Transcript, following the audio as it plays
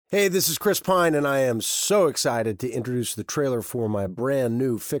Hey, this is Chris Pine, and I am so excited to introduce the trailer for my brand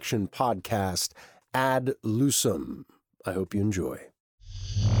new fiction podcast, Ad Lucem. I hope you enjoy.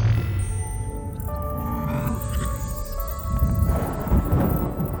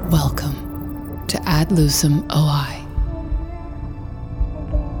 Welcome to Ad Lucem OI.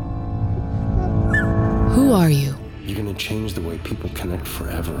 Who are you? You're going to change the way people connect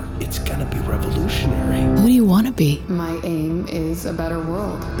forever. It's going to be revolutionary. Who do you want to be? My aim is a better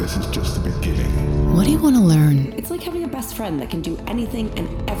world. This is just the beginning. What do you want to learn? It's like having a best friend that can do anything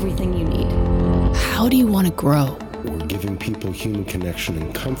and everything you need. How do you want to grow? We're giving people human connection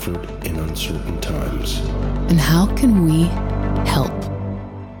and comfort in uncertain times. And how can we help?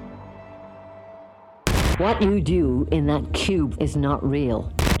 What you do in that cube is not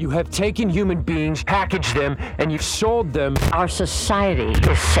real. You have taken human beings, packaged them, and you've sold them. Our society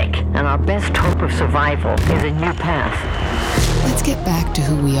is sick, and our best hope of survival is a new path. Let's get back to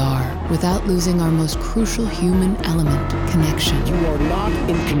who we are without losing our most crucial human element, connection. You are not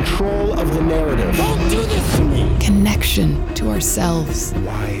in control of the narrative. Don't do this to me! Connection to ourselves.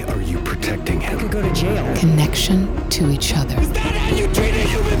 Why are you protecting him? I could go to jail. Connection to each other. Is that how you treat a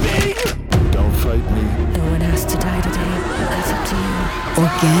human being? Don't fight me. No one has to die today. That's up to you.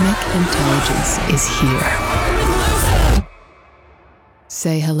 Organic intelligence is here.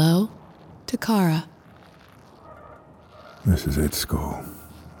 Say hello to Kara. This is it, Skull.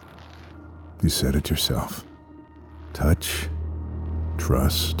 You said it yourself. Touch,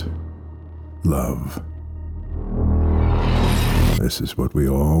 trust, love. This is what we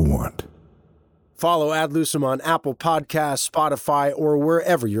all want. Follow Ad Lucem on Apple Podcasts, Spotify, or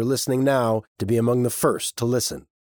wherever you're listening now to be among the first to listen.